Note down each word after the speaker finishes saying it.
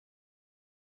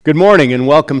Good morning and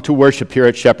welcome to worship here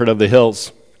at Shepherd of the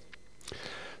Hills.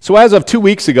 So as of 2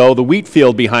 weeks ago, the wheat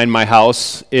field behind my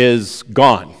house is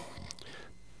gone.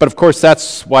 But of course,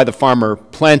 that's why the farmer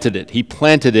planted it. He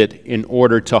planted it in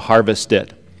order to harvest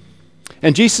it.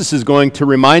 And Jesus is going to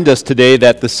remind us today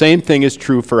that the same thing is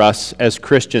true for us as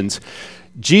Christians.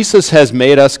 Jesus has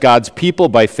made us God's people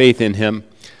by faith in him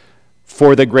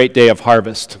for the great day of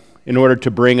harvest, in order to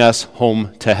bring us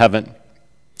home to heaven.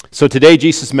 So today,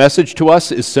 Jesus' message to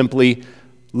us is simply,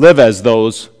 live as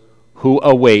those who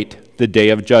await the day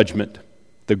of judgment,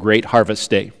 the great harvest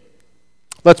day.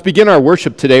 Let's begin our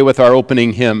worship today with our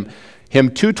opening hymn,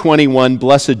 hymn 221,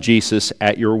 Blessed Jesus,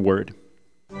 at your word.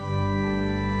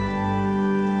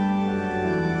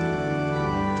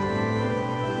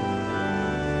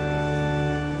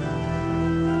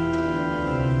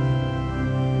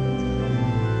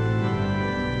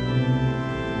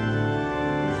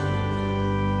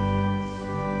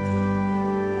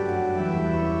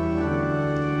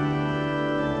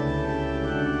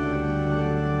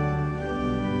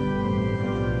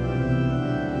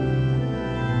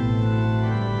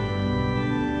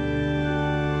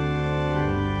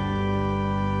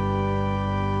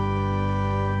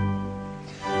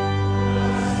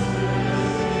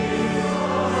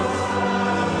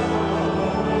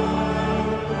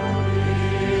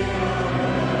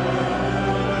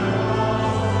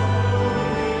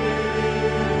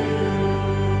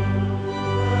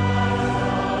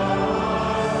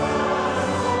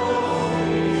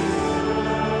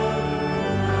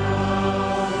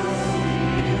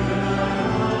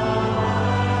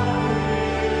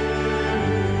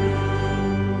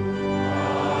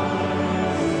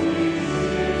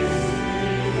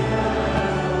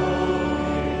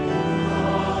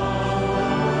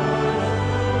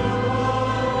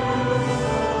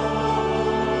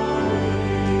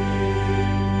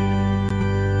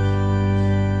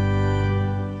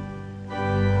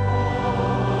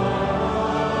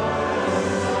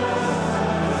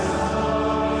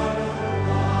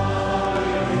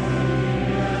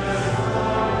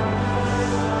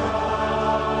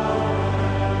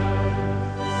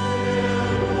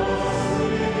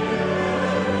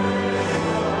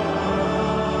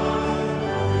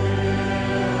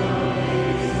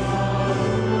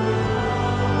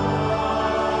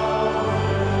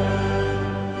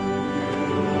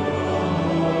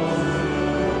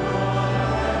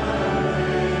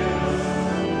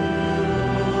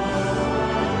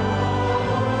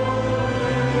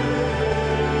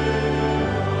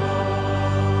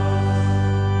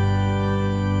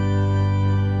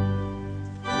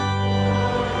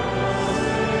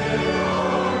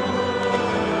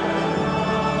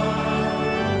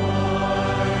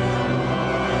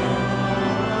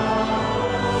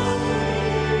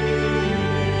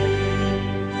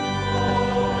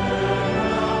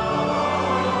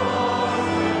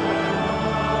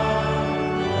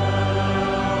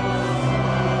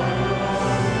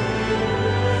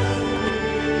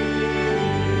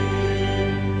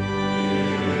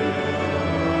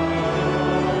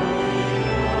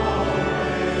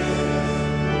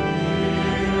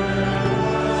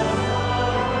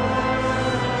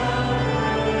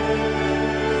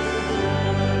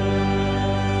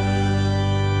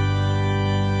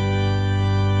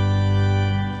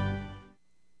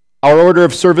 Our order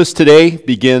of service today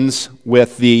begins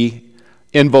with the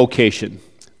invocation.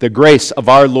 The grace of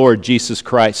our Lord Jesus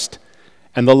Christ,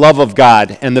 and the love of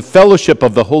God, and the fellowship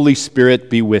of the Holy Spirit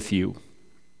be with you.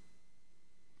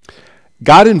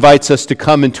 God invites us to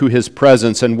come into his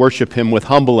presence and worship him with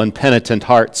humble and penitent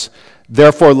hearts.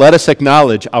 Therefore, let us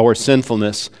acknowledge our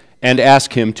sinfulness and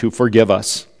ask him to forgive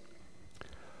us.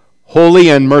 Holy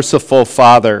and merciful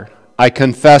Father, I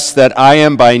confess that I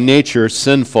am by nature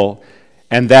sinful,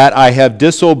 and that I have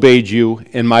disobeyed you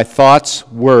in my thoughts,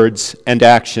 words, and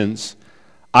actions.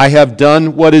 I have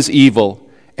done what is evil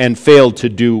and failed to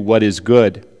do what is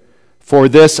good. For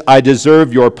this I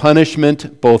deserve your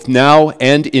punishment both now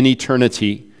and in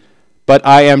eternity. But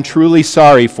I am truly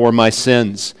sorry for my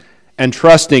sins, and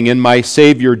trusting in my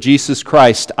Savior Jesus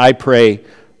Christ, I pray,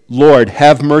 Lord,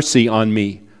 have mercy on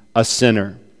me, a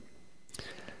sinner.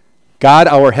 God,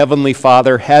 our Heavenly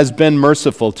Father, has been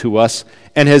merciful to us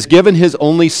and has given his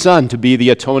only Son to be the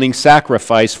atoning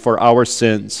sacrifice for our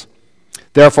sins.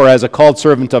 Therefore, as a called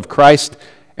servant of Christ,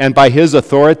 and by his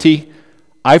authority,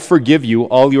 I forgive you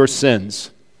all your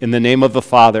sins, in the name of the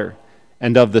Father,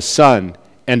 and of the Son,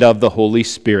 and of the Holy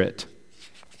Spirit.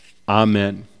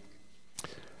 Amen.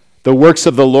 The works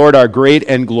of the Lord are great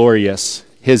and glorious.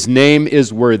 His name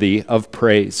is worthy of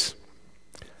praise.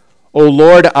 O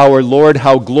Lord, our Lord,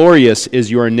 how glorious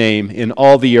is your name in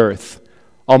all the earth.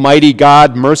 Almighty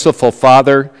God, merciful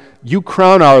Father, you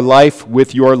crown our life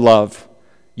with your love.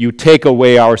 You take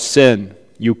away our sin.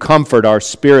 You comfort our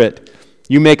spirit.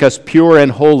 You make us pure and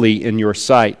holy in your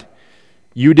sight.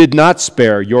 You did not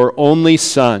spare your only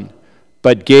Son,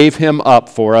 but gave him up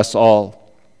for us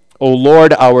all. O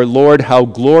Lord, our Lord, how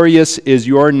glorious is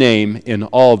your name in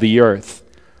all the earth.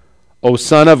 O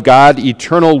Son of God,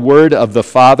 eternal Word of the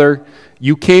Father,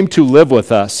 you came to live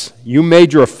with us. You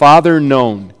made your Father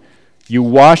known. You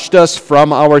washed us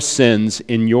from our sins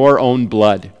in your own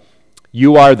blood.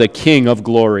 You are the King of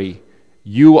glory.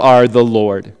 You are the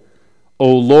Lord.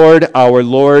 O Lord, our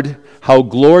Lord, how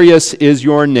glorious is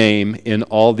your name in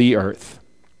all the earth.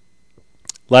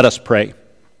 Let us pray.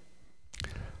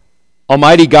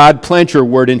 Almighty God, plant your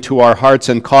word into our hearts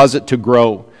and cause it to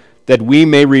grow, that we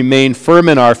may remain firm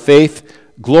in our faith,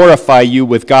 glorify you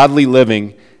with godly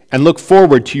living, and look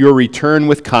forward to your return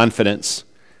with confidence.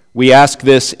 We ask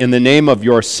this in the name of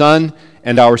your Son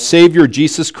and our Savior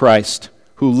Jesus Christ,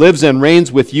 who lives and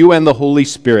reigns with you and the Holy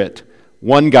Spirit,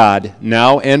 one God,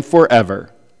 now and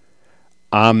forever.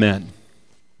 Amen.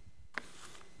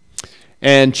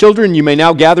 And children, you may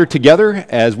now gather together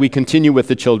as we continue with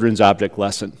the children's object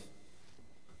lesson.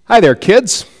 Hi there,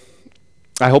 kids.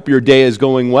 I hope your day is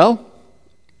going well.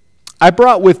 I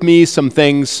brought with me some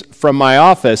things from my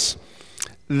office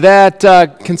that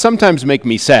can sometimes make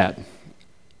me sad.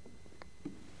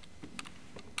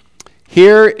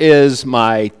 Here is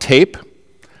my tape.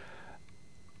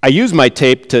 I use my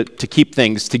tape to keep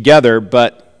things together,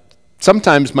 but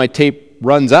sometimes my tape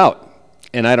runs out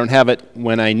and I don't have it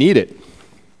when I need it.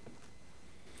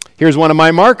 Here's one of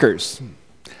my markers.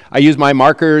 I use my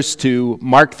markers to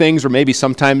mark things or maybe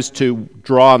sometimes to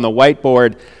draw on the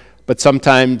whiteboard, but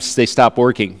sometimes they stop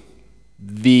working.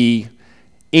 The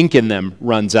ink in them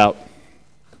runs out.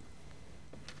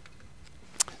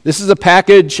 This is a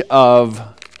package of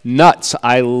nuts.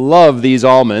 I love these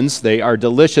almonds. They are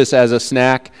delicious as a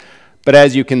snack, but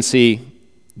as you can see,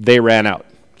 they ran out.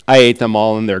 I ate them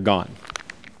all and they're gone.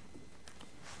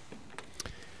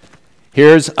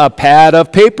 Here's a pad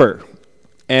of paper,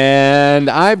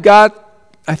 and I've got,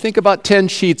 I think, about 10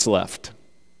 sheets left.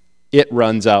 It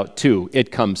runs out too.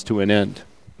 It comes to an end.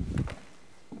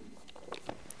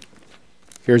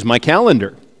 Here's my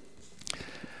calendar.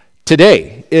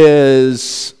 Today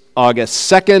is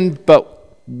August 2nd, but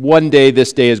one day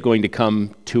this day is going to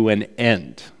come to an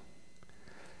end.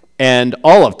 And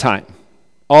all of time,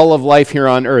 all of life here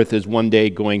on earth is one day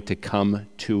going to come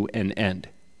to an end.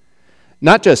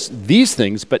 Not just these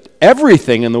things, but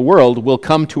everything in the world will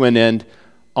come to an end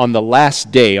on the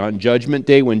last day, on Judgment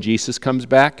Day when Jesus comes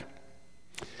back.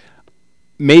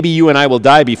 Maybe you and I will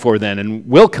die before then and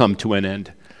will come to an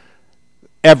end.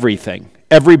 Everything,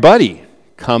 everybody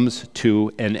comes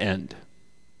to an end.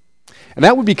 And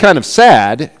that would be kind of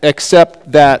sad,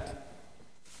 except that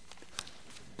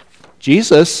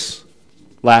Jesus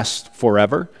lasts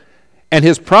forever, and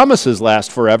his promises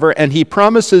last forever, and he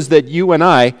promises that you and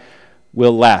I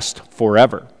will last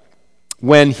forever.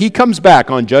 When he comes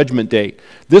back on Judgment Day,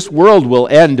 this world will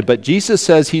end, but Jesus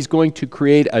says he's going to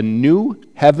create a new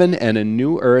heaven and a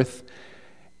new earth,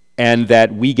 and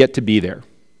that we get to be there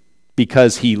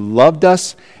because he loved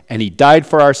us and he died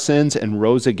for our sins and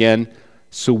rose again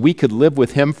so we could live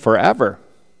with him forever.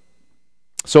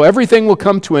 So everything will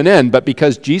come to an end, but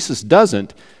because Jesus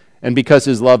doesn't, and because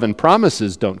his love and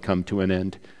promises don't come to an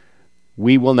end,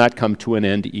 we will not come to an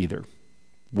end either.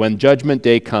 When Judgment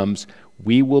Day comes,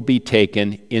 we will be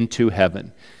taken into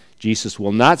heaven. Jesus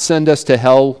will not send us to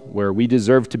hell where we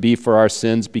deserve to be for our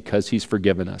sins because he's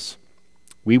forgiven us.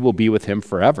 We will be with him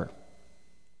forever.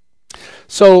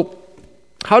 So,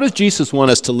 how does Jesus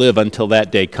want us to live until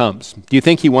that day comes? Do you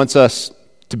think he wants us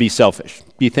to be selfish?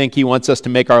 Do you think he wants us to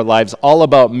make our lives all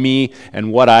about me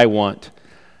and what I want?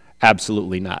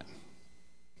 Absolutely not.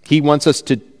 He wants us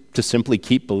to simply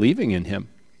keep believing in him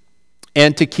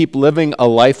and to keep living a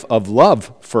life of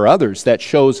love for others that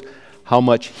shows how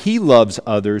much he loves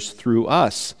others through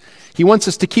us. He wants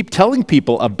us to keep telling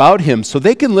people about him so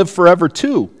they can live forever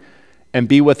too and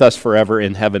be with us forever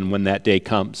in heaven when that day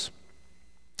comes.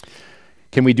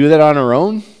 Can we do that on our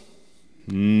own?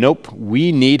 Nope.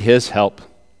 We need his help.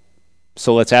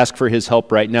 So let's ask for his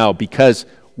help right now because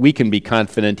we can be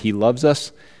confident he loves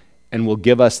us and will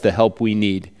give us the help we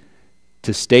need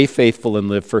to stay faithful and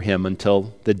live for him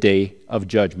until the day of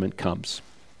judgment comes.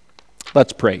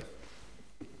 Let's pray.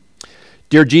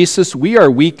 Dear Jesus, we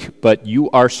are weak, but you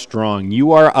are strong.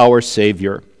 You are our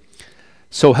Savior.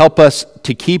 So help us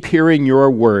to keep hearing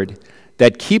your word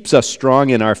that keeps us strong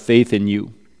in our faith in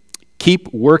you.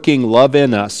 Keep working love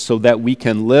in us so that we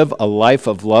can live a life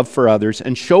of love for others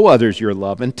and show others your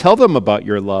love and tell them about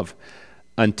your love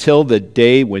until the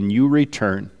day when you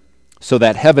return, so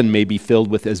that heaven may be filled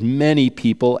with as many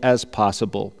people as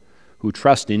possible who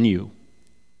trust in you.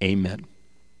 Amen.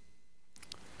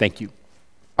 Thank you.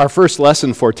 Our first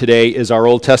lesson for today is our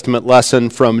Old Testament lesson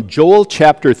from Joel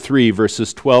chapter 3,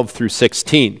 verses 12 through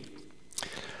 16.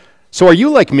 So are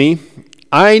you like me?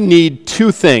 I need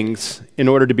two things in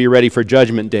order to be ready for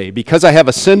Judgment Day. Because I have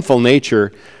a sinful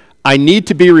nature, I need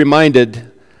to be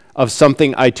reminded of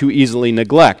something I too easily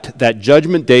neglect, that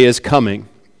Judgment Day is coming,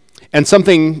 and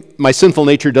something my sinful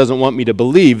nature doesn't want me to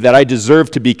believe, that I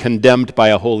deserve to be condemned by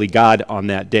a holy God on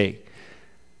that day.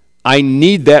 I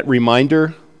need that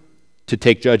reminder to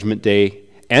take Judgment Day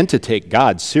and to take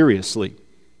God seriously.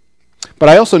 But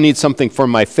I also need something for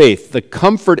my faith, the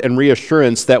comfort and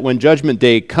reassurance that when Judgment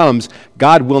Day comes,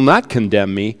 God will not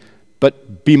condemn me,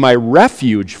 but be my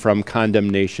refuge from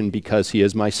condemnation because he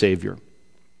is my Savior.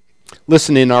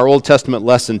 Listen in our Old Testament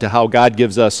lesson to how God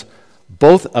gives us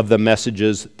both of the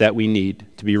messages that we need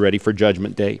to be ready for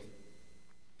Judgment Day.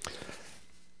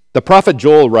 The prophet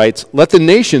Joel writes, "Let the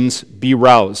nations be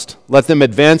roused. Let them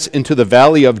advance into the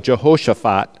valley of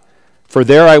Jehoshaphat, for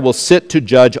there I will sit to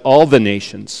judge all the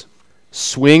nations.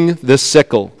 Swing the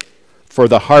sickle, for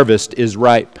the harvest is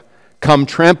ripe. Come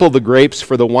trample the grapes,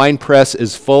 for the winepress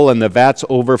is full and the vats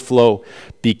overflow,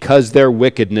 because their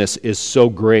wickedness is so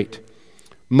great.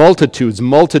 Multitudes,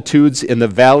 multitudes in the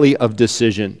valley of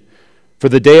decision. For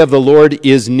the day of the Lord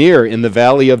is near in the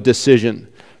valley of decision.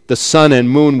 The sun and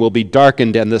moon will be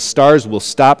darkened, and the stars will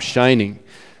stop shining.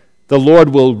 The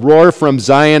Lord will roar from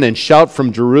Zion and shout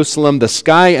from Jerusalem. The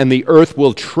sky and the earth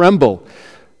will tremble.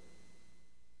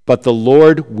 But the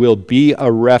Lord will be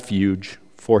a refuge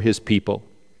for his people,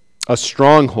 a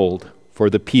stronghold for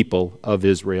the people of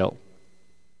Israel."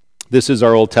 This is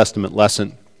our Old Testament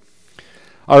lesson.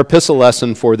 Our epistle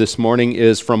lesson for this morning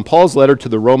is from Paul's letter to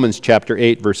the Romans chapter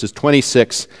 8, verses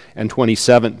 26 and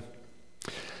 27.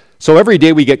 So every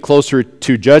day we get closer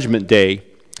to Judgment Day,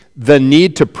 the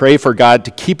need to pray for God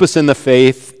to keep us in the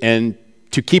faith and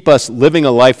to keep us living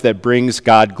a life that brings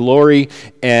God glory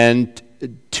and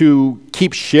to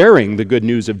keep sharing the good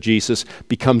news of Jesus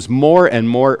becomes more and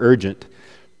more urgent.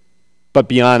 But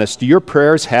be honest, do your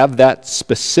prayers have that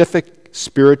specific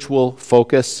spiritual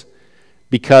focus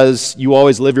because you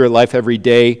always live your life every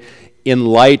day in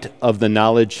light of the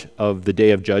knowledge of the day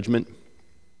of judgment?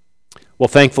 Well,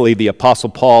 thankfully, the Apostle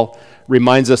Paul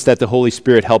reminds us that the Holy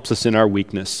Spirit helps us in our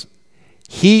weakness.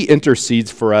 He intercedes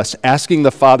for us, asking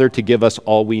the Father to give us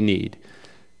all we need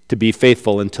to be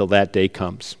faithful until that day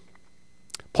comes.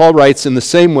 Paul writes, "In the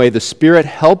same way, the Spirit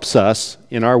helps us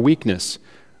in our weakness.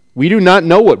 We do not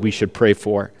know what we should pray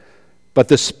for, but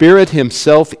the Spirit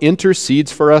himself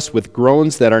intercedes for us with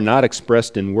groans that are not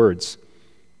expressed in words.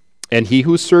 And he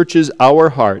who searches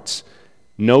our hearts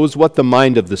knows what the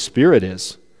mind of the Spirit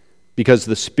is, because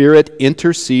the Spirit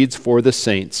intercedes for the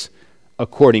saints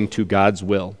according to God's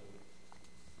will."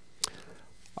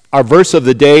 Our verse of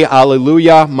the day,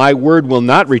 Alleluia, "My word will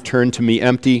not return to me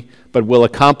empty, but will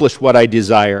accomplish what I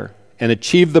desire and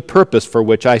achieve the purpose for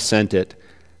which I sent it.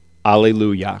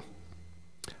 Alleluia."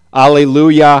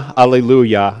 Alleluia,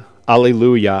 alleluia,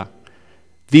 alleluia.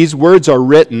 These words are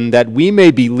written that we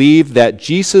may believe that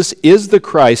Jesus is the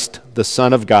Christ, the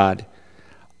Son of God.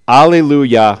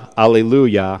 Alleluia,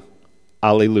 alleluia,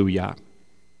 alleluia.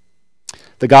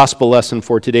 The gospel lesson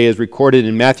for today is recorded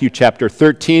in Matthew chapter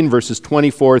 13, verses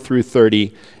 24 through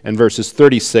 30, and verses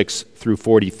 36 through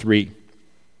 43.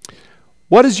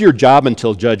 What is your job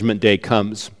until Judgment Day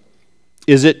comes?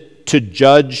 Is it to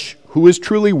judge who is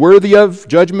truly worthy of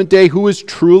Judgment Day, who is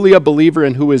truly a believer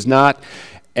and who is not,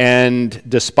 and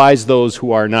despise those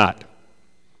who are not?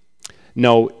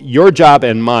 No, your job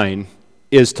and mine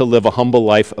is to live a humble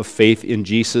life of faith in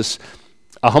Jesus,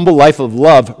 a humble life of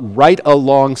love right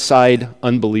alongside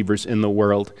unbelievers in the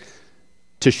world,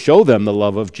 to show them the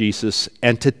love of Jesus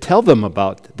and to tell them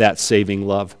about that saving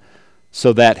love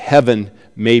so that heaven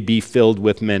may be filled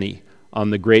with many on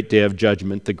the great day of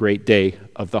judgment, the great day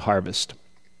of the harvest.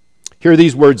 Hear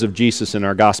these words of Jesus in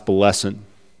our gospel lesson.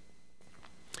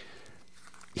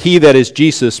 He, that is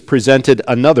Jesus, presented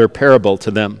another parable to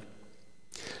them.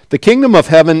 "The kingdom of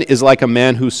heaven is like a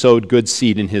man who sowed good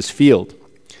seed in his field.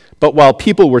 But while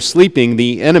people were sleeping,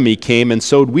 the enemy came and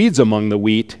sowed weeds among the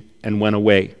wheat and went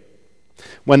away.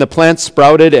 When the plants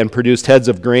sprouted and produced heads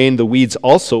of grain, the weeds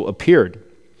also appeared.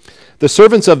 The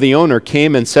servants of the owner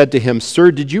came and said to him,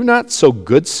 'Sir, did you not sow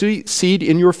good seed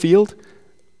in your field?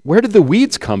 Where did the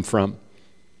weeds come from?'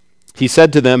 He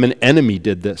said to them, 'An enemy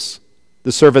did this.'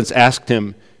 The servants asked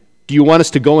him, Do you want us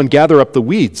to go and gather up the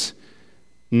weeds?"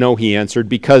 "No," he answered,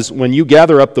 "because when you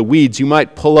gather up the weeds, you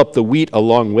might pull up the wheat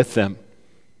along with them.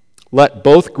 Let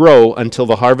both grow until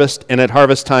the harvest, and at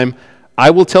harvest time I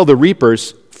will tell the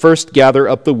reapers, 'First gather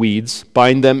up the weeds,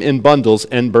 bind them in bundles,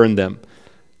 and burn them.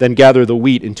 Then gather the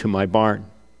wheat into my barn.'"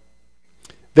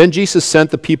 Then Jesus sent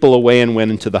the people away and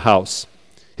went into the house.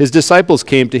 His disciples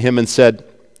came to him and said,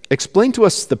 "Explain to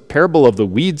us the parable of the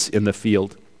weeds in the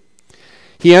field."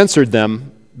 He answered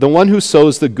them, "The one who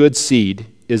sows the good seed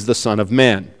is the Son of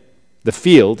Man. The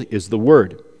field is the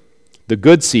Word. The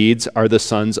good seeds are the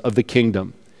sons of the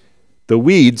kingdom. The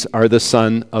weeds are the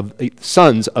sons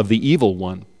of the evil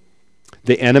one.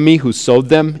 The enemy who sowed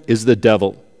them is the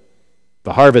devil.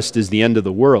 The harvest is the end of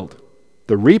the world.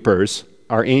 The reapers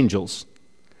are angels.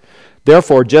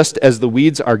 Therefore, just as the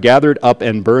weeds are gathered up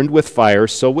and burned with fire,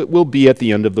 so it will be at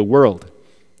the end of the world.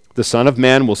 The Son of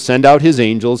Man will send out his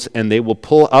angels, and they will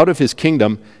pull out of his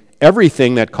kingdom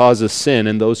everything that causes sin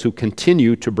and those who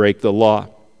continue to break the law.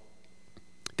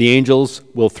 The angels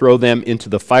will throw them into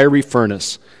the fiery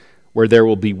furnace, where there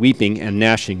will be weeping and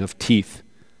gnashing of teeth.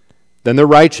 Then the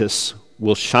righteous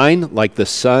will shine like the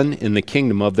sun in the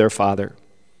kingdom of their Father.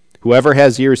 Whoever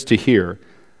has ears to hear,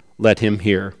 let him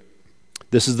hear."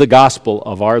 This is the gospel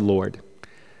of our Lord.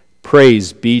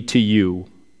 Praise be to you,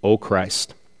 O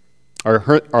Christ.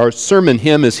 Our sermon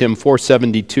hymn is hymn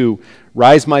 472,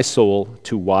 "Rise My Soul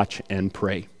to Watch and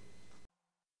Pray."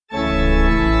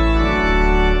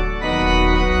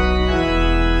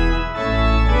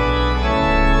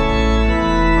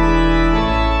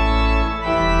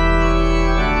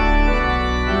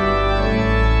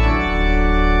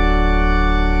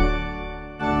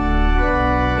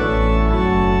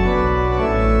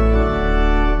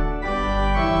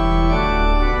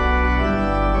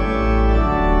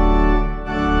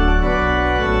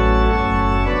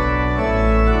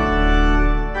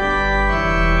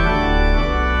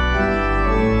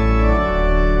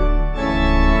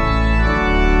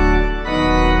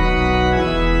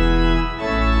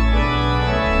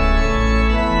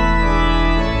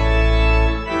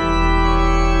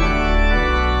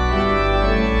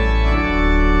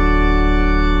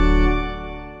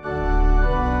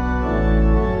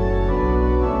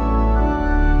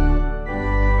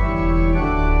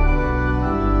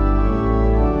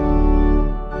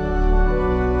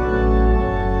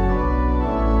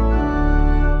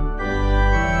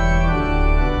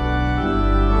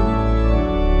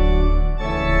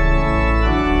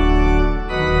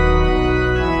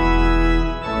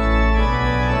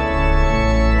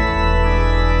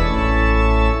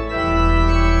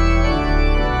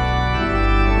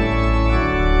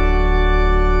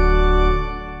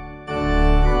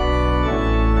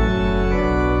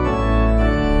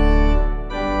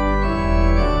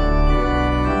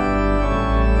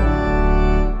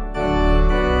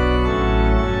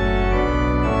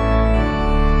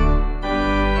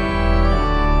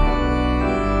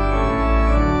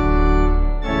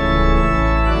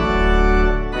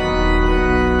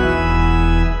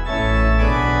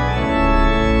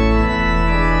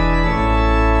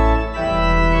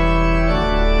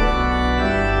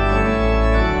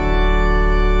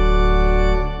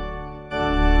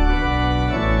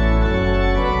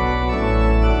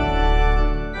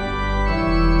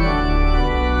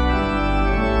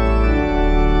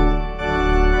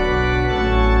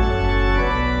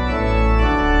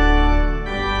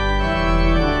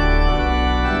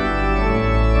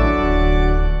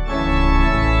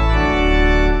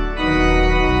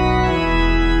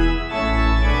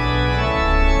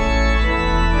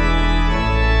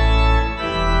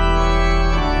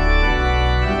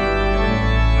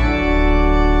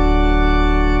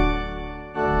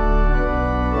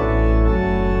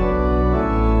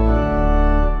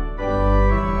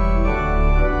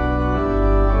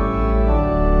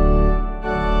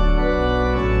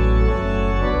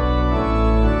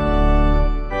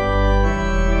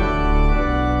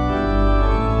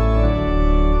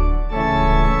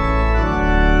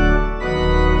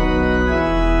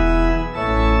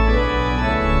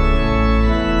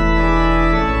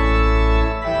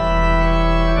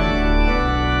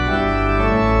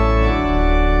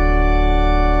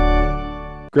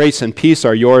 Grace and peace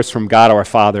are yours from God our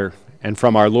Father and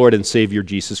from our Lord and Savior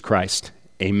Jesus Christ.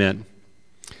 Amen.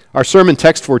 Our sermon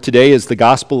text for today is the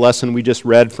gospel lesson we just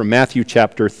read from Matthew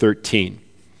chapter 13.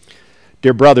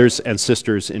 Dear brothers and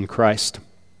sisters in Christ,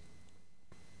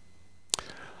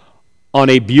 on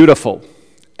a beautiful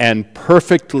and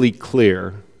perfectly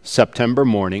clear September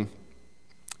morning,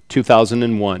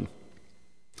 2001,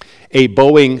 a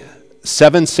Boeing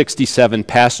 767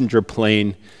 passenger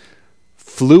plane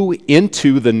flew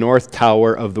into the North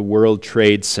Tower of the World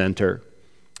Trade Center,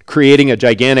 creating a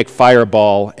gigantic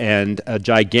fireball and a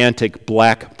gigantic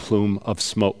black plume of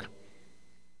smoke.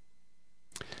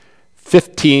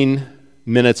 15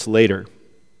 minutes later,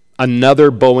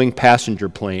 another Boeing passenger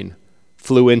plane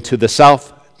flew into the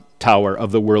South Tower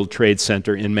of the World Trade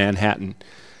Center in Manhattan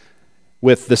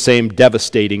with the same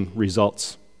devastating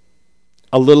results.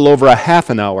 A little over a half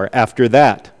an hour after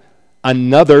that,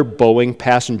 another Boeing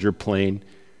passenger plane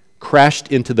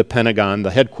crashed into the Pentagon,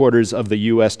 the headquarters of the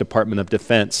U.S. Department of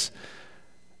Defense,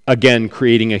 again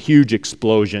creating a huge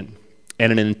explosion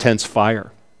and an intense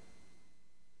fire.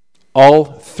 All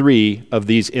three of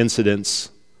these incidents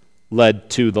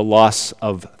led to the loss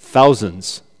of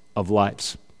thousands of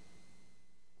lives.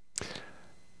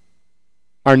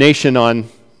 Our nation on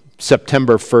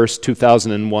September 1st,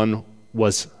 2001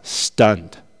 was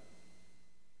stunned.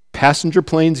 Passenger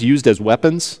planes used as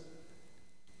weapons?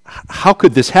 How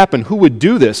could this happen? Who would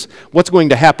do this? What's going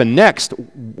to happen next?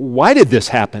 Why did this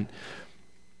happen?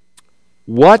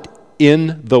 What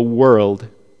in the world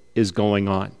is going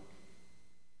on?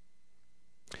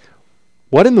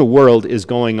 What in the world is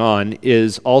going on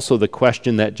is also the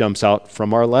question that jumps out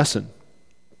from our lesson.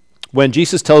 When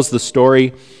Jesus tells the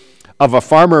story of a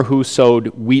farmer who sowed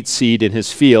wheat seed in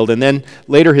his field, and then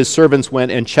later his servants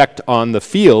went and checked on the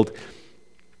field,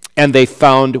 and they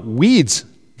found weeds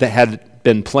that had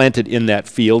been planted in that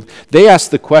field, they asked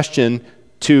the question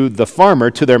to the farmer,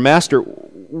 to their master,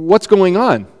 what's going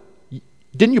on?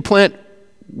 Didn't you plant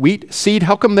wheat seed?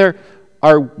 How come there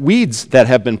are weeds that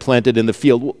have been planted in the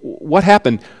field? What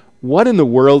happened? What in the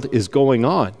world is going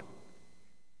on?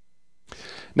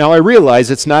 Now, I realize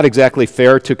it's not exactly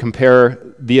fair to compare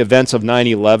the events of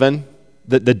 9/11,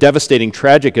 the devastating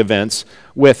tragic events,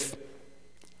 with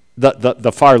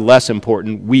the far less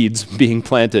important weeds being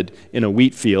planted in a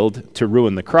wheat field to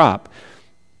ruin the crop.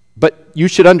 But you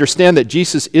should understand that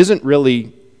Jesus isn't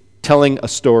really telling a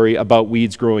story about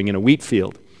weeds growing in a wheat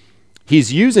field.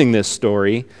 He's using this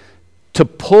story to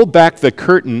pull back the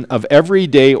curtain of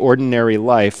everyday, ordinary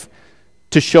life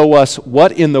to show us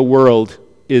what in the world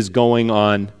is going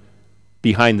on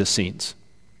behind the scenes.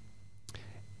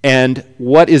 And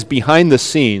what is behind the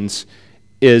scenes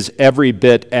is every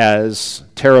bit as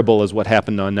terrible as what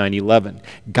happened on 9/11.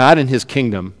 God and his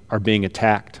kingdom are being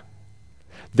attacked.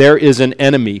 There is an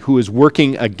enemy who is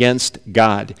working against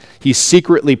God. He's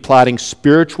secretly plotting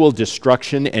spiritual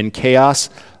destruction and chaos.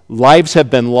 Lives have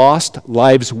been lost.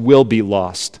 Lives will be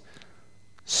lost.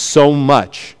 So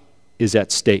much is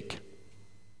at stake.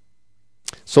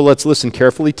 So let's listen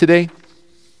carefully today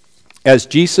as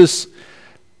Jesus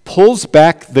pulls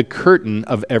back the curtain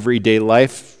of everyday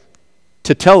life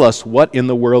to tell us what in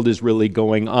the world is really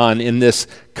going on in this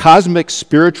cosmic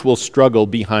spiritual struggle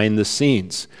behind the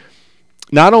scenes.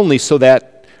 Not only so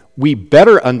that we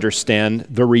better understand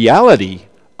the reality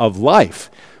of life,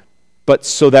 but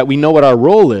so that we know what our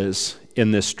role is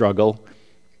in this struggle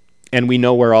and we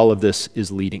know where all of this is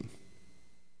leading.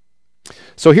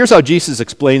 So here's how Jesus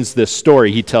explains this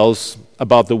story he tells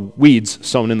about the weeds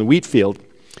sown in the wheat field.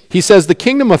 He says, the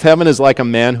kingdom of heaven is like a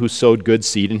man who sowed good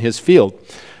seed in his field.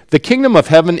 The kingdom of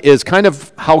heaven is kind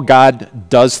of how God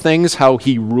does things, how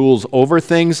he rules over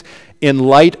things in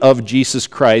light of Jesus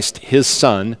Christ, his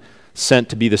son, sent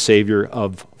to be the Savior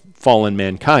of fallen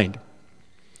mankind.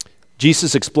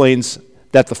 Jesus explains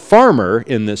that the farmer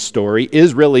in this story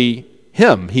is really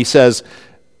him. He says,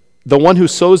 the one who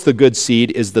sows the good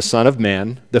seed is the Son of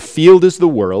Man, the field is the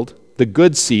world, the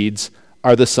good seeds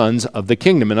are the sons of the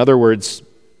kingdom. In other words,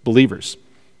 believers.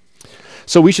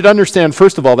 So we should understand,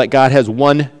 first of all, that God has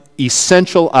one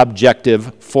essential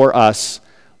objective for us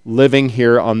living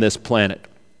here on this planet.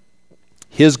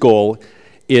 His goal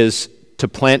is to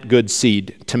plant good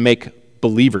seed, to make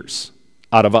believers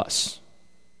out of us.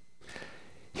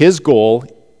 His goal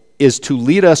is to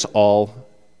lead us all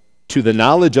to the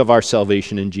knowledge of our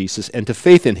salvation in Jesus and to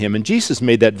faith in him. And Jesus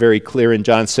made that very clear in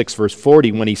John 6, verse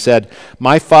 40, when he said,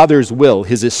 my Father's will,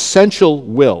 his essential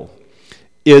will,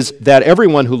 is that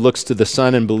everyone who looks to the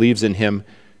Son and believes in him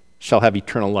shall have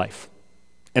eternal life.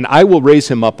 And I will raise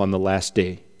him up on the last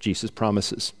day, Jesus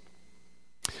promises.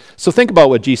 So think about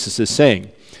what Jesus is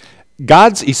saying.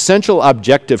 God's essential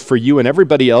objective for you and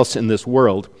everybody else in this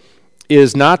world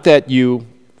is not that you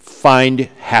find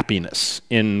happiness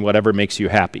in whatever makes you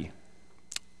happy.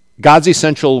 God's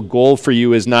essential goal for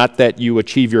you is not that you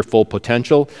achieve your full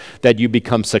potential, that you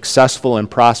become successful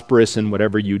and prosperous in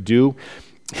whatever you do.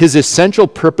 His essential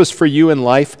purpose for you in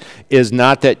life is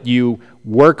not that you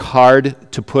work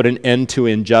hard to put an end to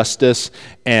injustice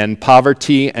and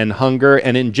poverty and hunger,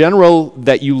 and in general,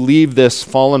 that you leave this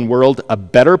fallen world a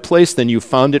better place than you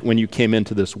found it when you came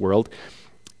into this world.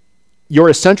 Your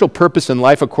essential purpose in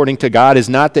life, according to God, is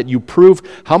not that you prove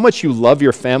how much you love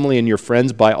your family and your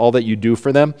friends by all that you do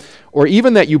for them, or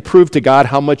even that you prove to God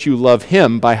how much you love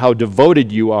Him by how devoted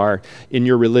you are in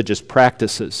your religious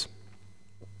practices.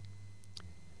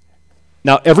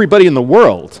 Now, everybody in the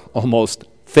world almost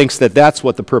thinks that that's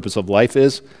what the purpose of life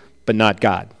is, but not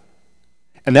God.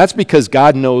 And that's because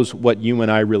God knows what you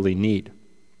and I really need.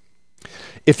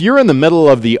 If you're in the middle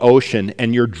of the ocean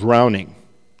and you're drowning,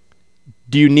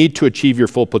 do you need to achieve your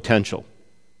full potential?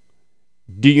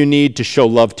 Do you need to show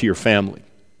love to your family?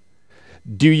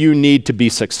 Do you need to be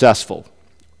successful?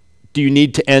 Do you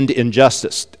need to end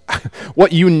injustice?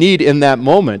 What you need in that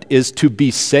moment is to be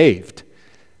saved.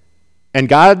 And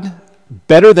God,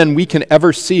 better than we can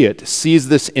ever see it, sees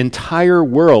this entire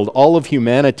world, all of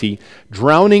humanity,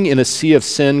 drowning in a sea of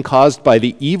sin caused by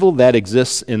the evil that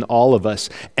exists in all of us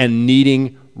and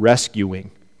needing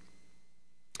rescuing.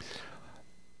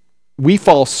 We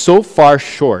fall so far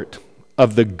short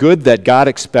of the good that God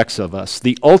expects of us,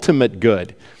 the ultimate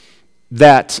good,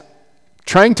 that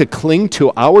trying to cling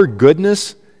to our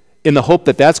goodness in the hope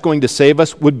that that's going to save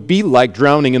us would be like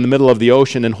drowning in the middle of the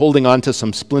ocean and holding on to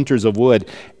some splinters of wood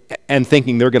and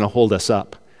thinking they're going to hold us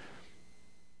up.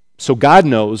 So God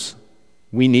knows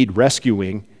we need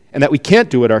rescuing and that we can't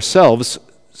do it ourselves,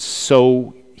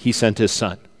 so He sent His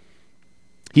Son.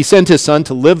 He sent His Son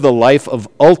to live the life of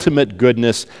ultimate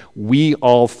goodness we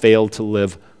all failed to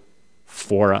live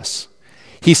for us.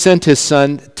 He sent His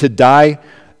Son to die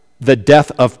the death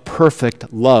of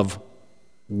perfect love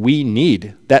we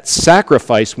need, that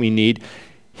sacrifice we need,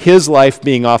 His life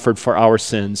being offered for our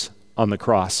sins on the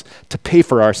cross, to pay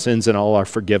for our sins and all our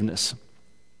forgiveness.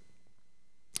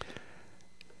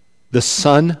 The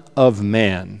Son of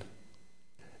Man,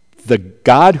 the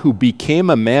God who became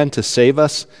a man to save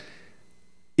us,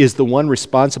 is the one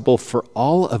responsible for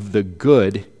all of the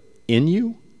good in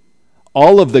you,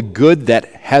 all of the good that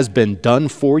has been done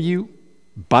for you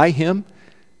by Him.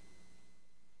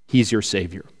 He's your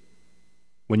Savior.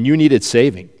 When you needed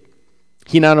saving,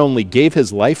 He not only gave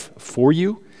His life for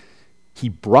you, He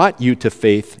brought you to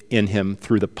faith in Him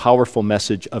through the powerful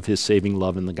message of His saving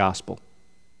love in the gospel.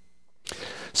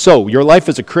 So, your life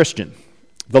as a Christian,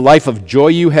 the life of joy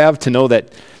you have to know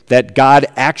that God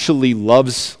actually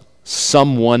loves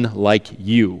someone like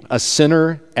you, a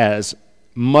sinner as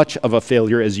much of a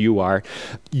failure as you are,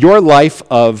 your life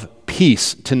of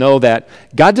peace to know that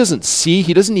God doesn't see,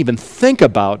 He doesn't even think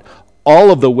about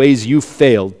all of the ways you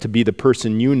failed to be the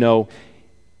person you know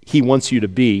He wants you to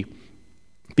be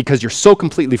because you're so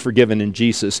completely forgiven in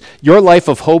Jesus. Your life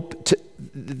of hope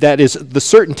that is the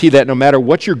certainty that no matter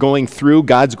what you're going through,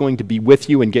 God's going to be with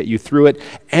you and get you through it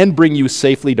and bring you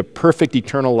safely to perfect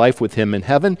eternal life with Him in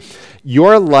heaven.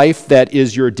 Your life that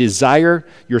is your desire,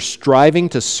 your striving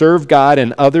to serve God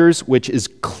and others, which is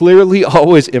clearly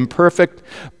always imperfect,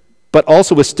 but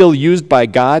also is still used by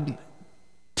God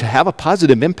to have a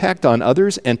positive impact on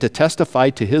others and to testify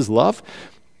to His love,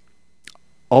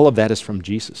 all of that is from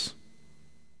Jesus.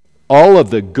 All of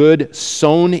the good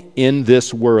sown in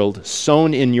this world,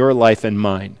 sown in your life and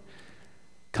mine,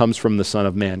 comes from the Son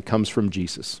of Man, comes from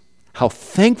Jesus. How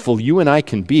thankful you and I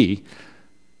can be,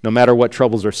 no matter what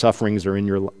troubles or sufferings are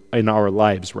in our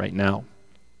lives right now.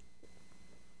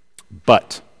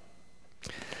 But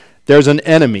there's an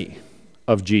enemy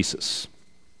of Jesus.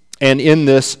 And in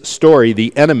this story,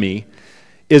 the enemy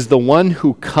is the one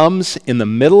who comes in the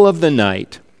middle of the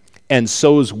night and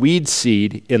sows weed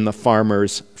seed in the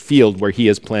farmer's field where he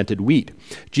has planted wheat.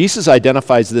 Jesus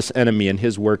identifies this enemy in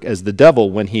His work as the devil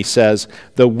when He says,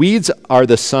 "The weeds are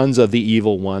the sons of the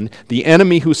evil one. The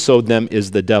enemy who sowed them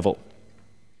is the devil."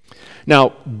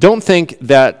 Now, don't think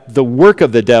that the work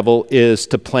of the devil is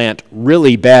to plant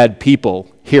really bad people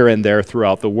here and there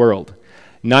throughout the world.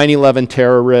 9/11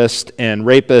 terrorists and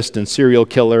rapists and serial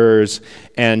killers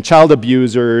and child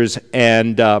abusers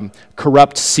and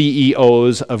corrupt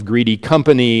CEOs of greedy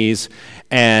companies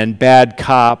and bad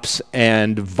cops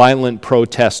and violent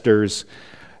protesters.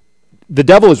 The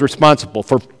devil is responsible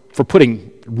for putting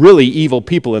really evil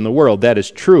people in the world. That is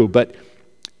true. But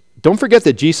don't forget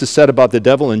that Jesus said about the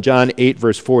devil in John 8,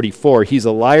 verse 44, he's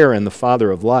a liar and the father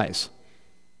of lies.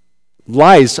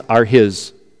 Lies are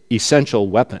his essential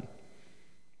weapon.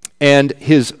 And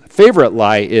his favorite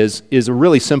lie is a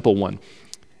really simple one.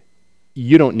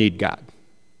 You don't need God.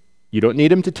 You don't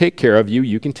need Him to take care of you.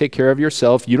 You can take care of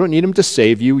yourself. You don't need Him to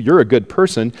save you. You're a good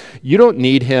person. You don't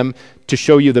need Him to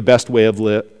show you the best way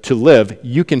to live.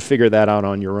 You can figure that out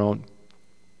on your own.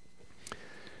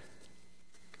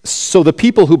 So the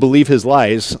people who believe his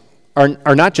lies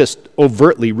are not just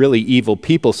overtly really evil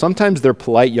people. Sometimes they're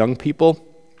polite young people,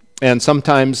 and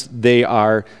sometimes they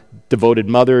are devoted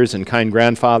mothers and kind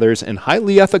grandfathers and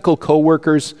highly ethical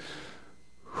co-workers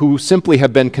who simply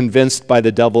have been convinced by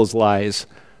the devil's lies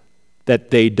that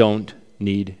they don't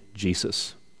need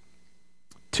Jesus,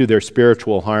 to their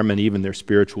spiritual harm and even their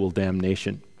spiritual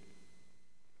damnation.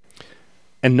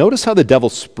 And notice how the devil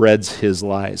spreads his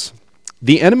lies.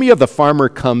 The enemy of the farmer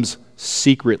comes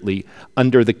secretly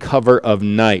under the cover of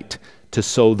night to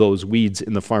sow those weeds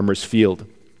in the farmer's field.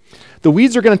 The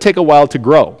weeds are going to take a while to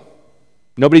grow.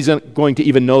 Nobody's going to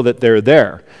even know that they're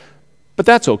there. But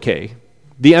that's okay.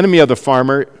 The enemy of the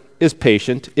farmer is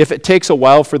patient. If it takes a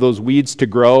while for those weeds to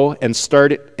grow and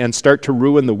start to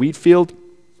ruin the wheat field,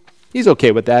 he's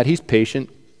okay with that. He's patient.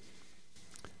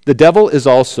 The devil is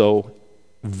also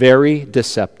very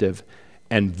deceptive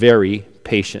and very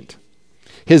patient.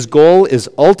 His goal is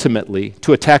ultimately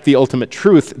to attack the ultimate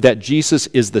truth that Jesus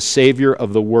is the Savior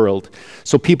of the world,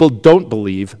 so people don't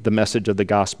believe the message of the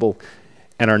gospel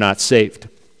and are not saved.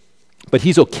 But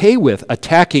he's okay with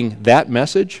attacking that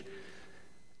message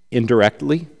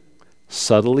indirectly,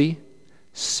 subtly,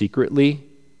 secretly,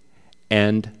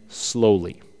 and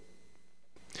slowly.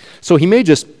 So he may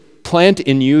just plant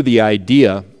in you the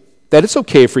idea that it's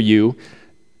okay for you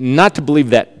not to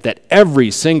believe that every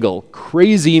single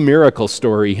crazy miracle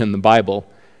story in the Bible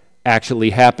actually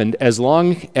happened, as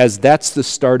long as that's the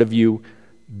start of you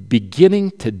beginning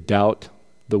to doubt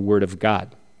the Word of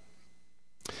God.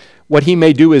 What he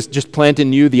may do is just plant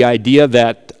in you the idea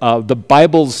that the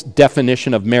Bible's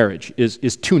definition of marriage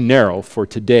is too narrow for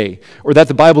today, or that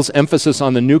the Bible's emphasis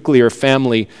on the nuclear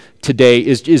family today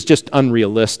is just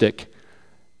unrealistic,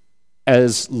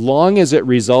 as long as it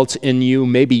results in you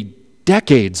maybe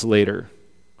decades later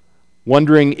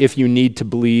wondering if you need to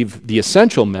believe the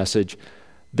essential message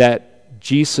that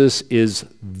Jesus is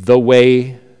the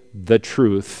way, the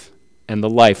truth, and the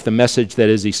life, the message that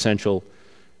is essential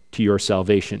to your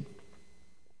salvation.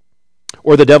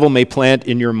 Or the devil may plant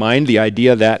in your mind the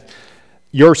idea that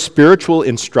your spiritual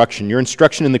instruction, your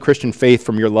instruction in the Christian faith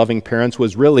from your loving parents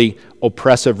was really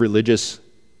oppressive religious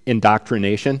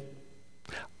indoctrination.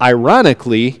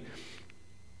 Ironically,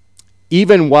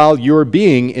 even while you're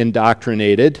being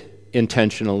indoctrinated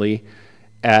intentionally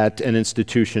at an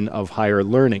institution of higher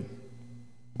learning.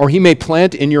 Or he may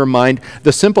plant in your mind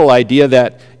the simple idea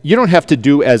that you don't have to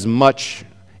do as much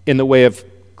in the way of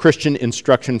Christian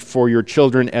instruction for your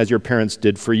children as your parents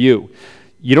did for you.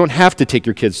 You don't have to take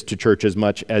your kids to church as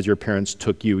much as your parents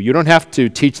took you. You don't have to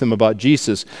teach them about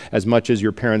Jesus as much as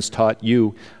your parents taught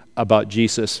you about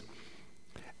Jesus.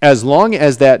 As long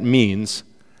as that means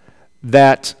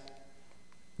that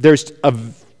there's a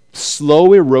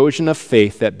slow erosion of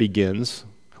faith that begins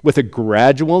with a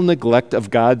gradual neglect of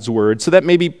God's word, so that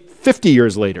maybe 50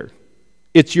 years later,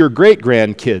 it's your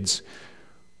great-grandkids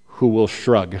who will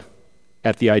shrug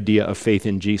at the idea of faith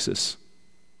in Jesus,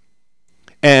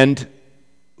 and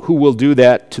who will do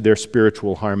that to their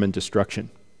spiritual harm and destruction.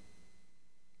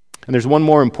 And there's one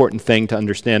more important thing to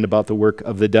understand about the work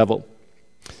of the devil.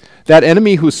 That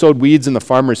enemy who sowed weeds in the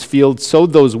farmer's field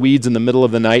sowed those weeds in the middle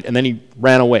of the night, and then he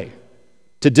ran away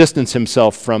to distance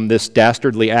himself from this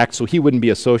dastardly act so he wouldn't be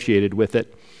associated with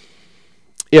it.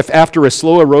 If after a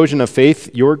slow erosion of faith,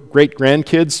 your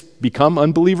great-grandkids become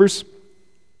unbelievers,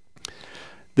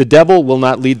 the devil will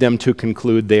not lead them to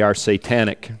conclude they are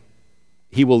satanic.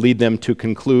 He will lead them to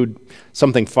conclude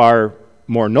something far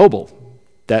more noble,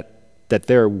 that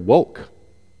they're woke,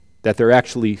 that they're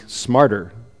actually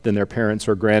smarter than their parents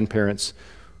or grandparents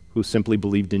who simply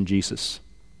believed in Jesus.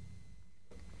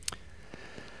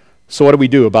 So what do we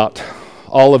do about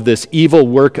all of this evil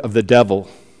work of the devil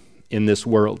in this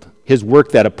world? His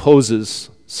work that opposes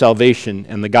salvation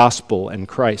and the gospel and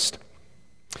Christ.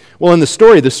 Well, in the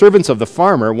story, the servants of the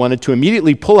farmer wanted to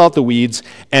immediately pull out the weeds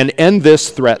and end this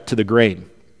threat to the grain.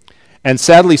 And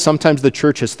sadly, sometimes the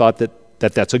church has thought that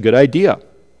that's a good idea.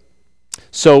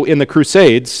 So in the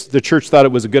Crusades, the church thought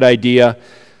it was a good idea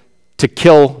to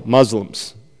kill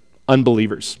Muslims,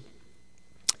 unbelievers,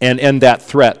 and end that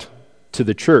threat to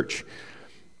the church.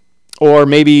 Or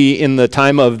maybe in the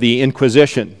time of the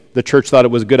Inquisition, the church thought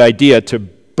it was a good idea to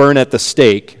burn at the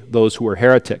stake those who were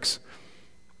heretics.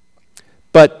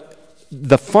 But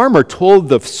the farmer told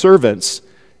the servants,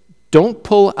 don't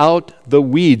pull out the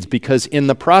weeds, because in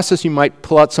the process you might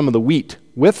pull out some of the wheat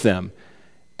with them,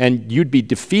 and you'd be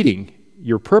defeating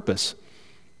your purpose.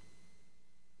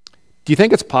 Do you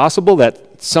think it's possible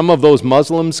that some of those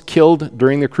Muslims killed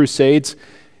during the Crusades,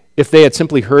 if they had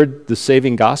simply heard the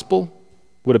saving gospel,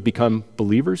 would have become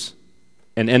believers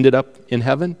and ended up in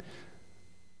heaven?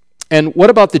 And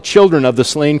what about the children of the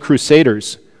slain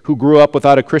crusaders who grew up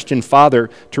without a Christian father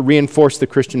to reinforce the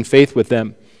Christian faith with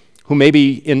them, who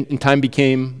maybe in time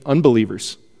became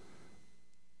unbelievers?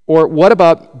 Or what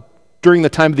about during the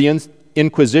time of the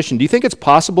Inquisition? Do you think it's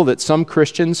possible that some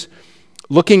Christians,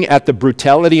 looking at the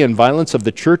brutality and violence of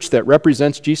the church that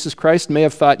represents Jesus Christ, may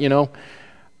have thought,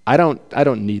 I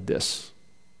don't need this,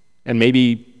 and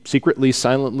maybe secretly,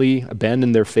 silently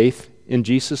abandoned their faith in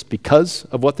Jesus because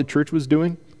of what the church was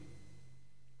doing?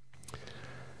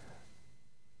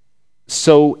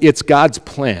 So it's God's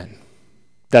plan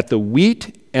that the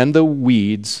wheat and the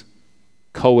weeds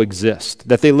coexist,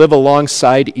 that they live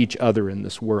alongside each other in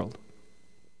this world.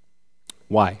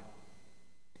 Why?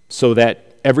 So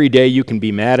that every day you can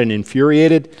be mad and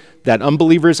infuriated that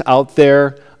unbelievers out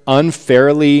there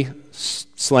unfairly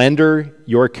slander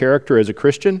your character as a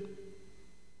Christian?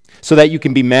 So that you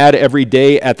can be mad every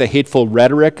day at the hateful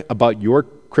rhetoric about your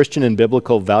Christian and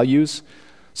biblical values?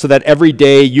 So that every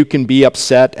day you can be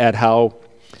upset at how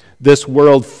this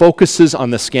world focuses on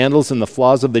the scandals and the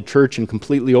flaws of the church and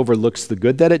completely overlooks the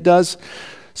good that it does?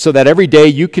 So that every day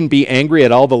you can be angry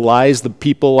at all the lies the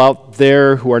people out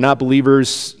there who are not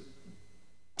believers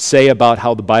say about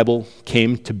how the Bible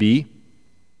came to be?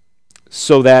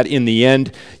 So that in the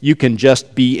end you can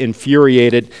just be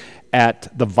infuriated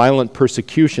at the violent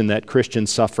persecution that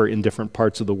Christians suffer in different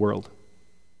parts of the world?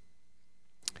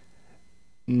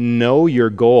 No, your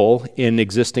goal in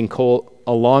existing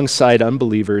alongside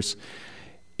unbelievers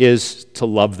is to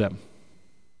love them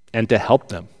and to help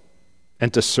them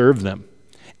and to serve them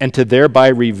and to thereby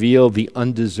reveal the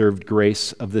undeserved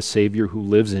grace of the Savior who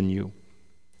lives in you.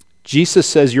 Jesus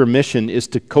says your mission is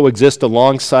to coexist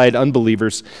alongside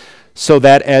unbelievers so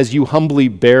that as you humbly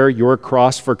bear your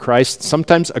cross for Christ,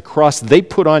 sometimes a cross they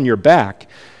put on your back,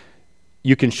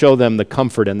 you can show them the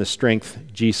comfort and the strength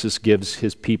Jesus gives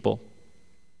his people.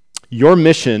 Your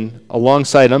mission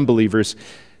alongside unbelievers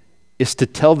is to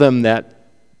tell them that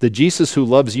the Jesus who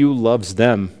loves you loves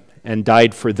them and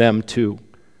died for them too,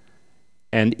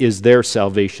 and is their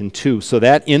salvation too, so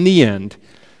that in the end,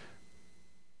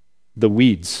 the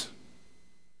weeds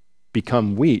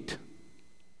become wheat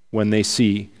when they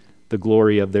see the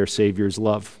glory of their Savior's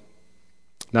love,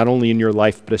 not only in your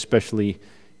life, but especially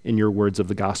in your words of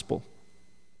the gospel.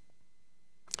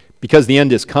 Because the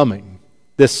end is coming.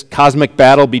 This cosmic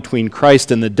battle between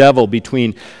Christ and the devil,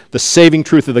 between the saving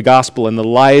truth of the gospel and the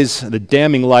lies, the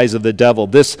damning lies of the devil,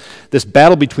 this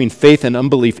battle between faith and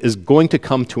unbelief is going to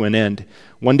come to an end.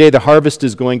 One day the harvest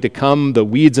is going to come, the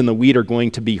weeds and the wheat are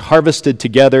going to be harvested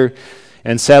together,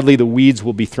 and sadly the weeds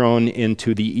will be thrown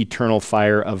into the eternal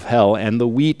fire of hell, and the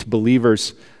wheat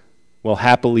believers will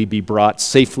happily be brought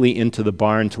safely into the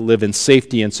barn to live in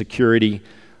safety and security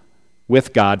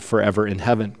with God forever in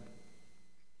heaven.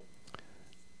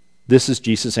 This is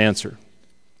Jesus' answer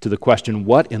to the question,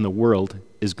 what in the world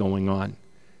is going on?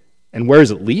 And where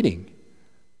is it leading?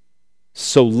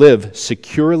 So live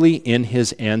securely in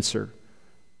his answer.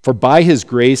 For by his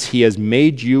grace he has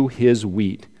made you his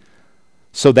wheat,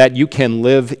 so that you can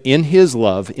live in his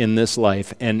love in this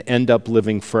life and end up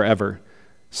living forever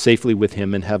safely with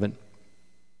him in heaven.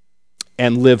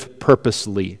 And live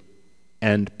purposely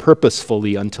and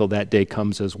purposefully until that day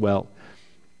comes as well,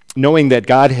 knowing that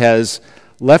God has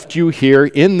left you here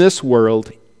in this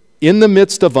world, in the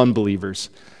midst of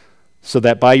unbelievers, so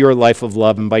that by your life of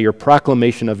love and by your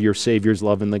proclamation of your Savior's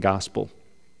love in the gospel,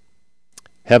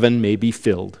 heaven may be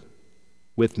filled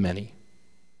with many.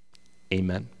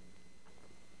 Amen.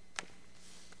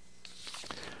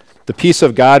 The peace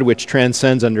of God, which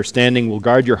transcends understanding, will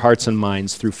guard your hearts and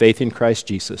minds through faith in Christ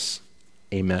Jesus.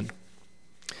 Amen.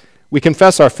 We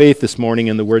confess our faith this morning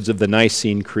in the words of the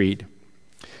Nicene Creed.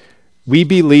 We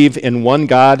believe in one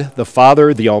God, the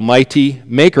Father, the Almighty,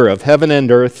 maker of heaven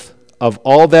and earth, of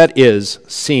all that is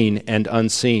seen and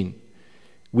unseen.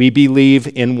 We believe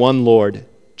in one Lord,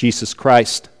 Jesus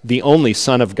Christ, the only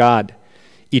Son of God,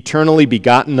 eternally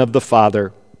begotten of the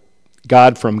Father,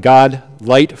 God from God,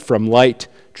 light from light,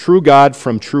 true God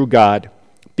from true God,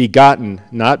 begotten,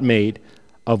 not made,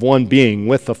 of one being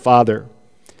with the Father.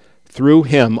 Through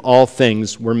him all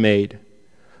things were made.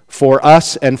 For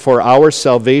us and for our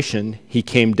salvation, he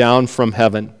came down from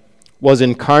heaven, was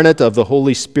incarnate of the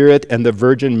Holy Spirit and the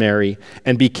Virgin Mary,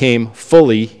 and became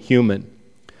fully human.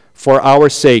 For our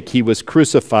sake, he was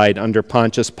crucified under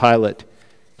Pontius Pilate.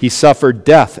 He suffered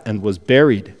death and was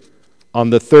buried.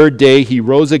 On the third day, he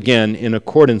rose again in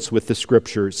accordance with the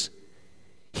Scriptures.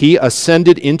 He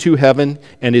ascended into heaven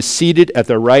and is seated at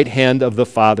the right hand of the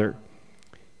Father.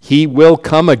 He will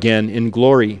come again in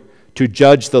glory to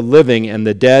judge the living and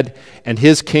the dead, and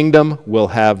his kingdom will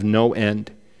have no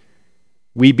end.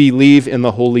 We believe in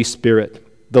the Holy Spirit,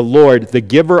 the Lord, the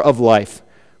giver of life,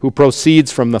 who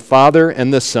proceeds from the Father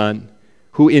and the Son,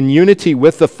 who in unity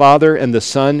with the Father and the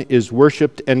Son is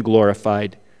worshiped and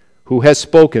glorified, who has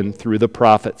spoken through the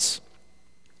prophets.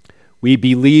 We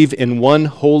believe in one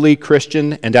holy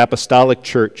Christian and apostolic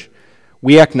church.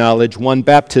 We acknowledge one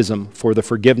baptism for the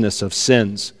forgiveness of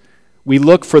sins. We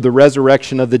look for the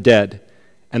resurrection of the dead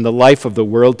and the life of the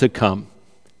world to come.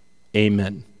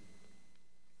 Amen.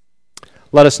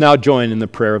 Let us now join in the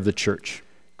prayer of the church.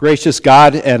 Gracious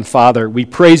God and Father, we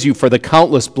praise you for the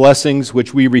countless blessings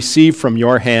which we receive from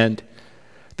your hand,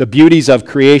 the beauties of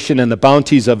creation and the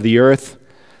bounties of the earth,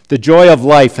 the joy of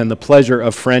life and the pleasure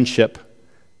of friendship,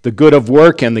 the good of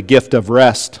work and the gift of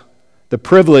rest, the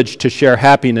privilege to share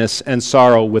happiness and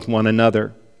sorrow with one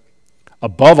another.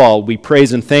 Above all, we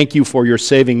praise and thank you for your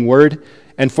saving word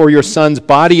and for your Son's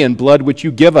body and blood which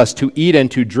you give us to eat and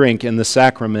to drink in the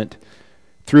sacrament.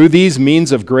 Through these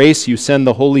means of grace, you send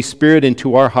the Holy Spirit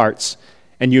into our hearts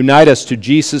and unite us to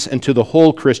Jesus and to the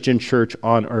whole Christian church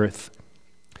on earth.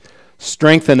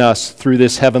 Strengthen us through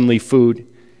this heavenly food.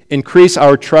 Increase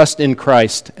our trust in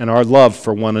Christ and our love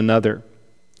for one another.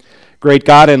 Great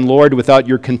God and Lord, without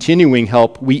your continuing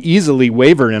help, we easily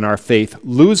waver in our faith,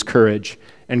 lose courage,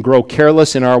 and grow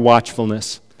careless in our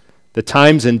watchfulness. The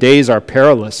times and days are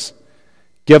perilous.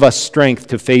 Give us strength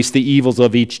to face the evils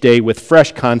of each day with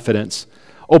fresh confidence.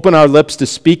 Open our lips to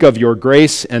speak of your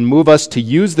grace and move us to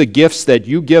use the gifts that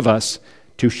you give us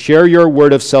to share your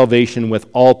word of salvation with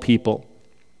all people.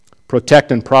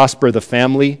 Protect and prosper the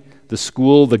family, the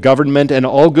school, the government, and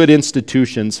all good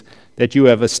institutions that you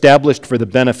have established for the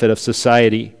benefit of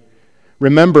society.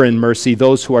 Remember in mercy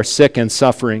those who are sick and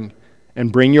suffering,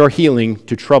 and bring your healing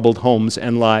to troubled homes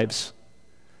and lives.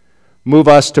 Move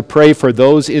us to pray for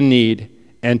those in need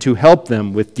and to help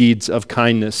them with deeds of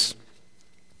kindness.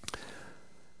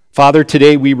 Father,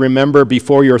 today we remember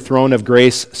before your throne of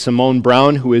grace Simone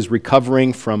Brown, who is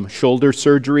recovering from shoulder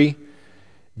surgery,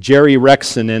 Jerry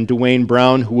Rexon and Dwayne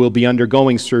Brown, who will be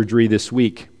undergoing surgery this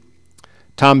week,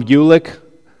 Tom Gulick,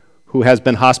 who has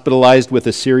been hospitalized with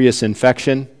a serious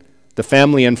infection, the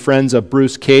family and friends of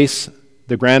Bruce Case,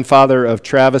 the grandfather of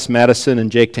Travis Madison and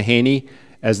Jake Tahaney,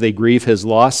 as they grieve his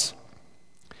loss.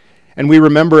 And we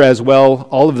remember as well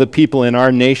all of the people in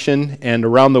our nation and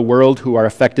around the world who are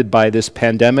affected by this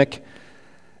pandemic,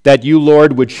 that you,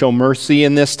 Lord, would show mercy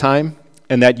in this time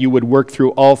and that you would work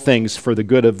through all things for the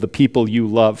good of the people you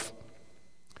love.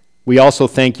 We also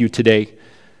thank you today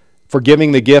for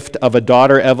giving the gift of a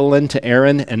daughter, Evelyn, to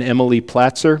Aaron and Emily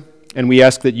Platzer, and we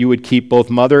ask that you would keep both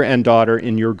mother and daughter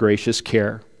in your gracious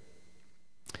care.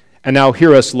 And now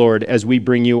hear us, Lord, as we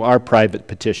bring you our private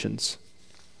petitions.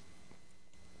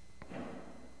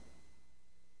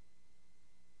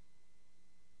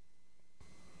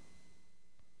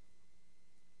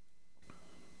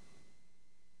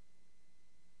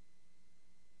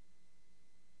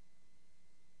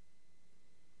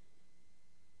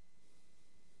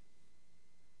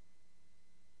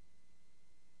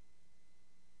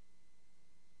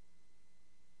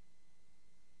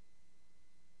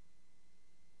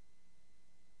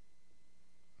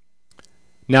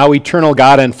 Now, eternal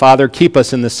God and Father, keep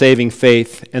us in the saving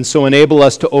faith, and so enable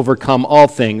us to overcome all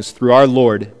things through our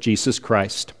Lord Jesus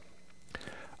Christ.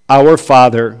 Our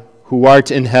Father, who art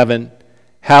in heaven,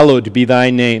 hallowed be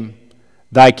thy name.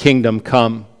 Thy kingdom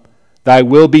come. Thy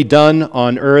will be done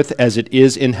on earth as it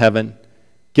is in heaven.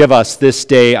 Give us this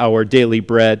day our daily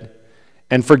bread,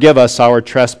 and forgive us our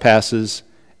trespasses,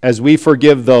 as we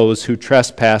forgive those who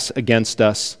trespass against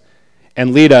us.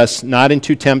 And lead us not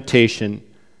into temptation,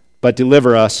 but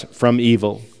deliver us from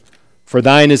evil. For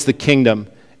thine is the kingdom,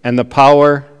 and the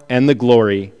power, and the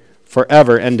glory,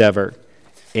 forever and ever.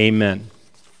 Amen.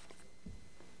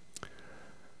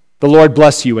 The Lord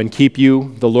bless you and keep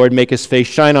you. The Lord make his face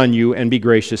shine on you and be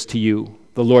gracious to you.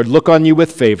 The Lord look on you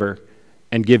with favor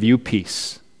and give you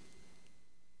peace.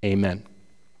 Amen.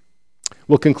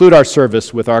 We'll conclude our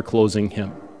service with our closing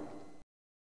hymn.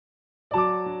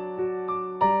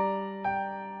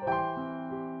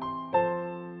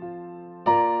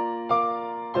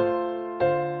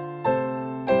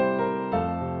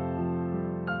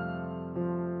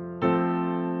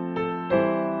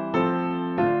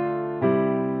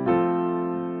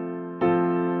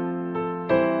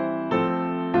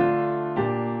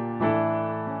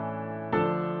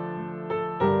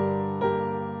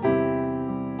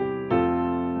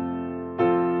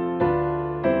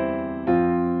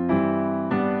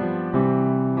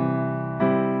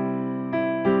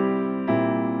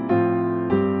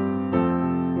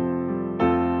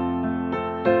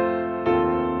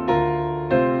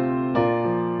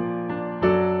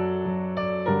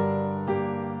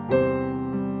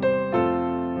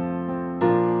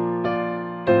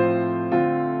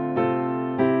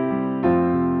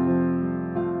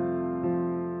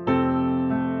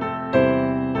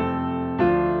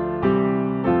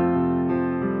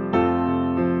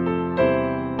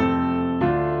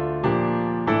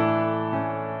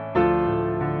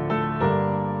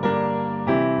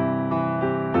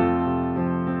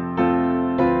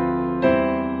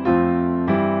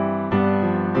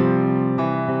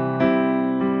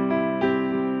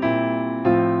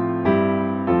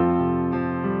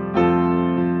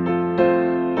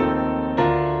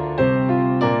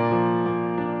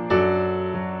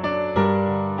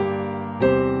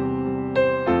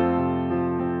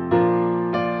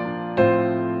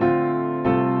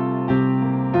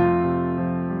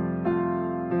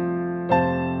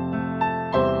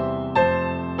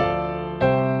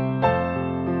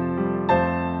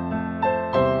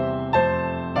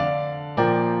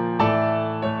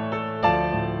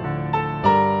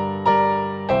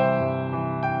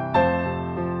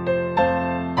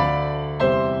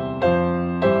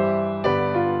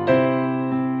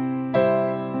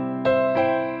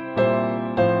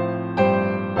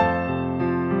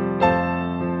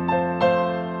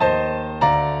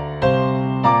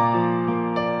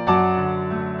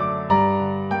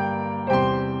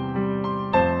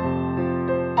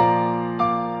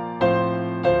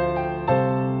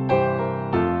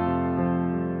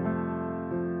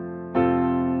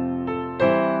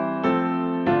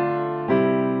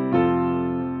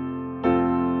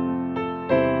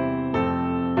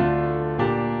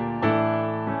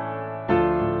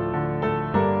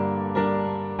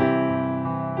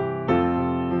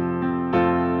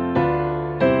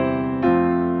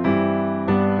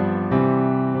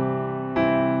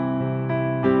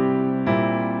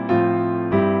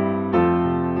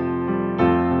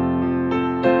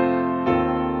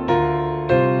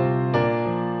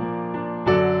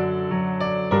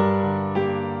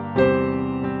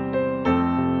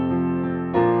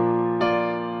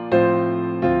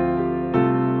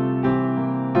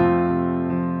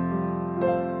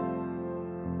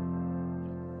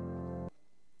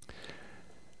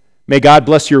 May God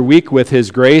bless your week with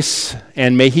his grace,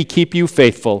 and may he keep you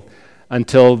faithful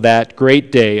until that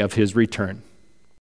great day of his return.